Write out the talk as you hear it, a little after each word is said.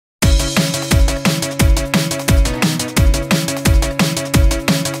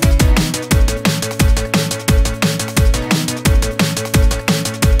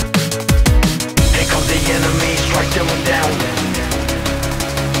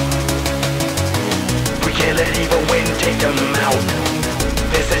let evil win, take them out.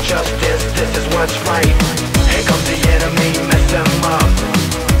 This is justice, this is what's right. Here comes the enemy, mess them up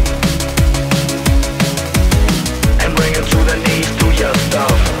and bring them to the knees, do your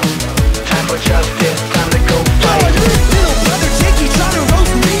stuff. Time for justice, time to go fight. Little brother Jakey trying to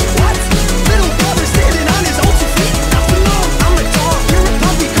roast me. What? Little brother standing on his own 2 feet. Not for long, I'm a dog, you're a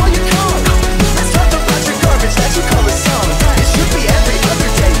puppy, call your calm. Let's talk about your garbage that you call a song. It should be every other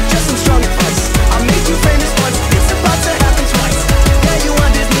day, just some strong advice. I made you famous once, it's about to happen twice. Yeah, you on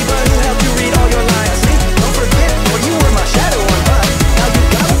Disney, but who helped you read all your lines? See, don't forget, boy, you were my shadow on mine. Now you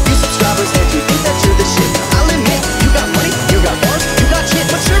got a few subscribers and you think that you're the shit. I'll admit, you got money, you got bars, you got shit,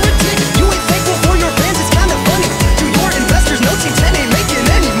 but you're a dick. You ain't thankful for your fans, it's kinda funny. To your investors, no Team 10 ain't making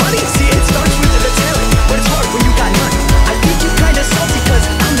any money. See, it starts with the talent, but it's hard when you got none. I think you kinda salty cause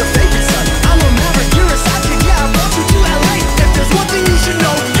I'm the favorite son. I'm a maverick, you're a sidekick, yeah, I brought you to LA. If there's one thing you should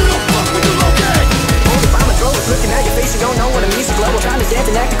know, you don't fuck with the Logan. Hold up, I'm a thrower, looking at your face, you don't know what it means to glow. Trying to dance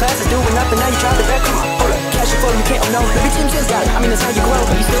and act in classes, doing nothing, now you try to bet. Come on, hold up, cash your flow, you can't, oh no. Every team just got it, I mean that's how you grow.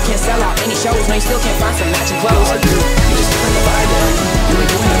 But you still can't sell out any shows, no, you still can't find some matching clothes. You just feeling the vibe, you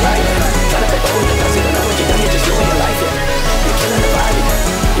ain't doing it right. Trying to bet over the thugs, you don't know what you're done, you're just doing your life. You're killing the vibe,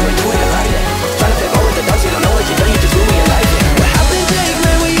 you ain't doing it right. Trying to bet over the thugs, you don't know what you're done, you're just doing your life. What happened, Jake,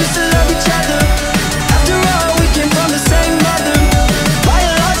 man, we used to love each other. After all, we came from the same mother.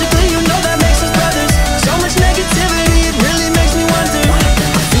 Biologically, you know that makes us brothers. So much negativity, it really makes me wonder.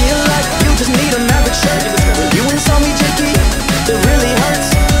 I feel like you just need a maverick shirt. When you insult me, Jakey, it really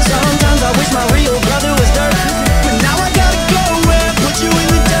hurts. Sometimes I wish my real brother was dirt. But now I gotta go and put you in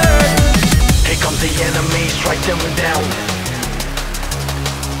the dirt. Here comes the enemy, strike them down.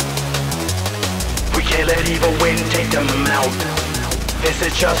 We can't let evil win, take them out. This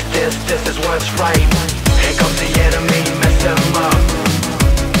is justice, this is what's right. Here comes the enemy, mess them up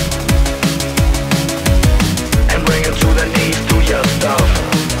and bring them to the knees, do your stuff.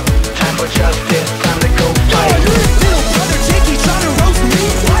 Time for justice, time to go fight. Little brother Jakey trying to roast me.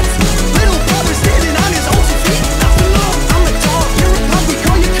 What? Little brother standing on his own 2 feet. Not for long, I'm a dog, you're a puppy,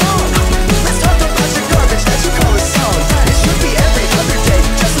 call your calm. Let's talk about your garbage that you call a song. It should be every other day,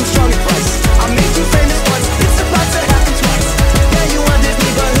 just some strong advice. I made you famous once, it's about to happen twice. Yeah, you on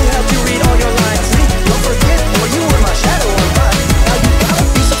Disney, but who helped you read all your lines? See, don't forget, boy, you were my shadow on mine. Now you got a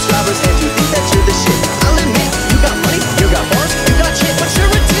few subscribers and you think that you're the shit. I'll admit, you got money, you got bars, you got shit, but you're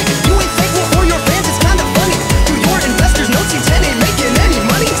a dick. You ain't thankful for your fans, it's kinda funny. To your investors, no Team 10 ain't making any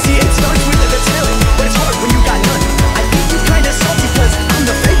money. See, it starts with the talent, but it's hard when you got none. I think you kinda salty cause I'm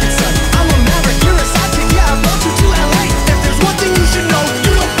the favorite son. I'm a maverick, you're a sidekick, yeah, I brought you to LA. If there's one thing you should know,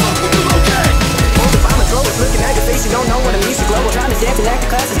 you don't fuck with the Logan. Hold up, I'm a thrower, looking at your face, you don't know what it means to glow. Trying to dance and act in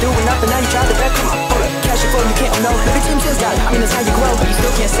classes, doing nothing, now you try to bet. Come on, hold up, cash your flow, you can't, oh no. Every team just got it, I mean that's how you grow. But you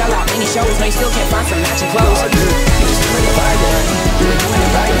still can't sell out any shows, no, you still can't find some matching clothes. You just feeling the vibe, you ain't doing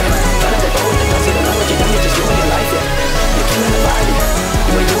it right. Trying to bet over the thugs, you don't know what you're done, you're just doing your life. You're killing the vibe,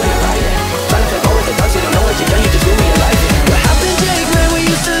 you ain't doing it right. Trying to bet over the thugs, you don't know what you're done, you're just doing your life. What happened, Jake, man, we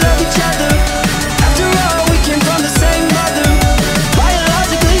used to love each other. After all, we came from the same mother.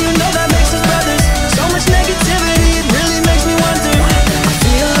 Biologically, you know that makes us brothers. So much negativity, it really makes me wonder. I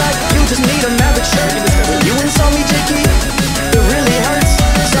feel like you just need a maverick shirt. When you insult me, Jakey, it really hurts.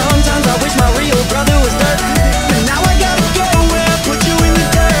 Sometimes I wish my real brother was dirt. But now I gotta go and put you in the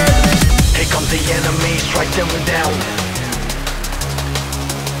dirt. Here comes the enemy, strike them down.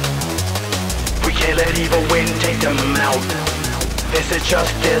 We can't let evil win, take them out. This is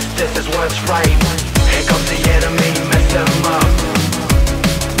justice, this is what's right. Here comes the enemy, mess them up